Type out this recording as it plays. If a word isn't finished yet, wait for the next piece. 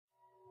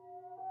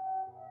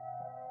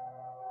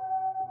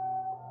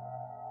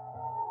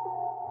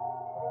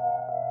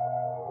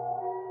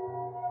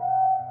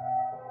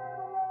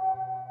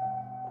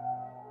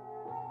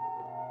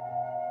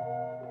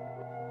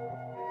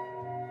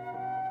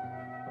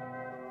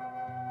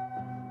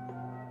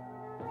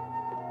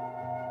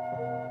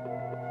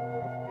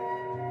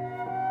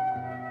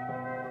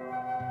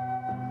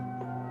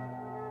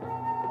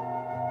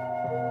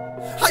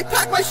I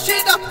packed my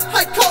shit up,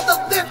 I called a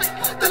lift.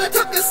 Then I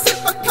took a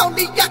sip of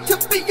cognac to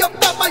be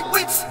about my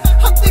wits.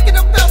 I'm thinking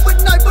about when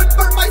I would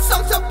burn my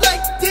songs up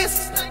like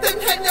this, then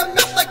hand them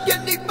out like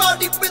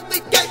anybody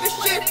really gave a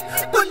shit.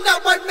 But now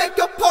I make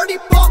a party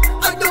ball,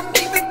 I don't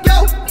even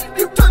go.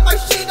 You turn my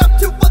shit up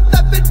to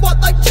 11 while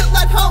I chill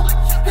at home.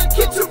 And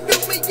kids who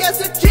knew me as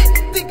a kid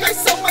think I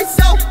saw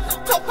myself.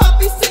 I'll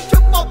probably sing to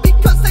them all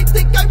because they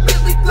think I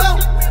really glow.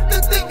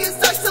 The thing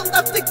is I still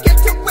have to get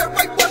to where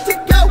I want to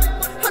go.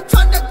 I'm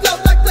trying to glow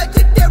like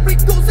legendary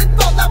ghouls in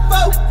Fallout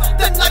 4.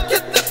 Then I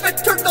can live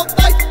eternal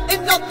life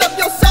in all of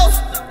your souls.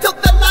 Till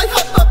then I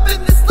hop up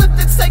in this lift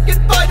and say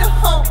goodbye to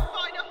home.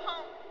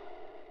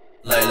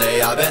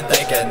 Lately I've been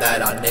thinking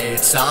that I need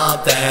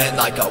something,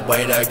 like a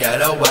way to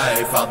get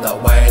away from the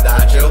way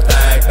that you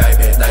think.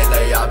 Baby,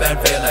 lately I've been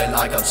feeling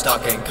like I'm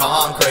stuck in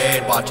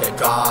concrete. Watch it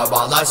dry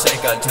while I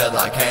sink until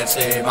I can't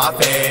see my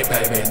feet.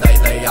 Baby,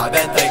 lately I've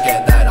been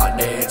thinking that I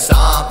need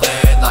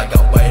something, like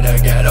a way to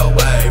get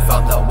away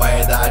from the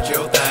way that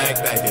you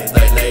think. Baby,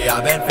 lately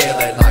I've been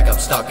feeling like I'm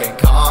stuck in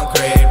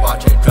concrete.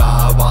 Watch it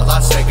dry while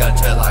I sink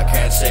until I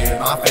can't see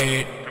my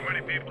feet. Too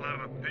many people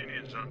have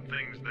opinions on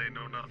things they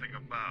know nothing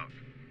about.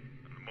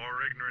 The more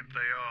ignorant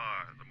they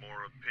are, the more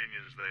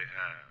opinions they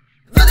have.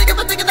 Really give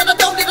a thinking that I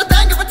don't need a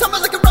thing. If I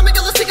tumble like a rummy,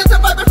 you'll see a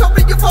survivor.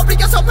 Totally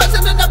euphoria, so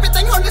present in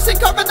everything. Harnessing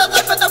carbon, the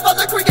life and the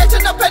other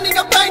creation of penny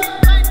of pain.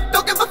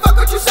 Don't give a fuck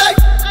what you say.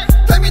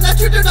 Claiming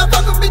that you do not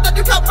fuck with me, that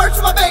you can't merge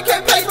my bank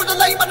campaign. With a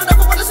lame, I don't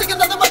ever wanna see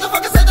another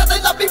motherfucker say that they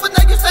love me when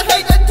they used to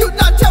hate. And do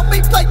not tell me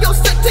play your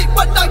city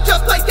when I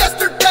just played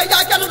yesterday.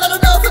 I gotta let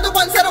them know for the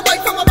ones that are right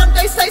from a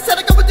Monday say. Said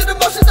I go through the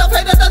motions of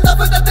hate and I love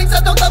for the things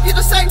that don't love you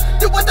the same.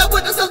 Do what I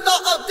would is the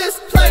law of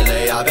this place.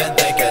 Lately I've been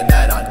thinking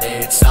that I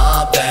need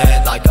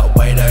something, like a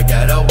way to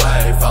get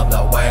away from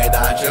the way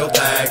that you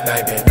think.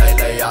 Baby,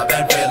 lately I've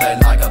been feeling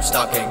like I'm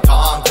stuck in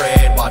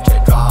concrete. Watch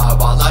it dry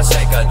while I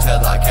sink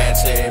until I can't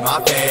see my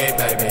feet.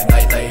 Baby,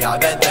 lately I've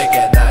been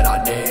thinking that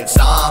I need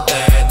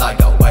something, like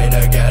a way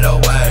to get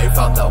away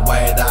from the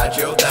way that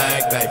you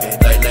think. Baby,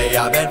 lately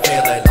I've been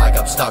feeling like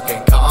I'm stuck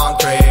in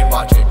concrete.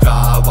 Watch it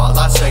dry while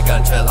I sink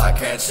until I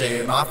can't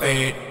see my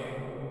feet.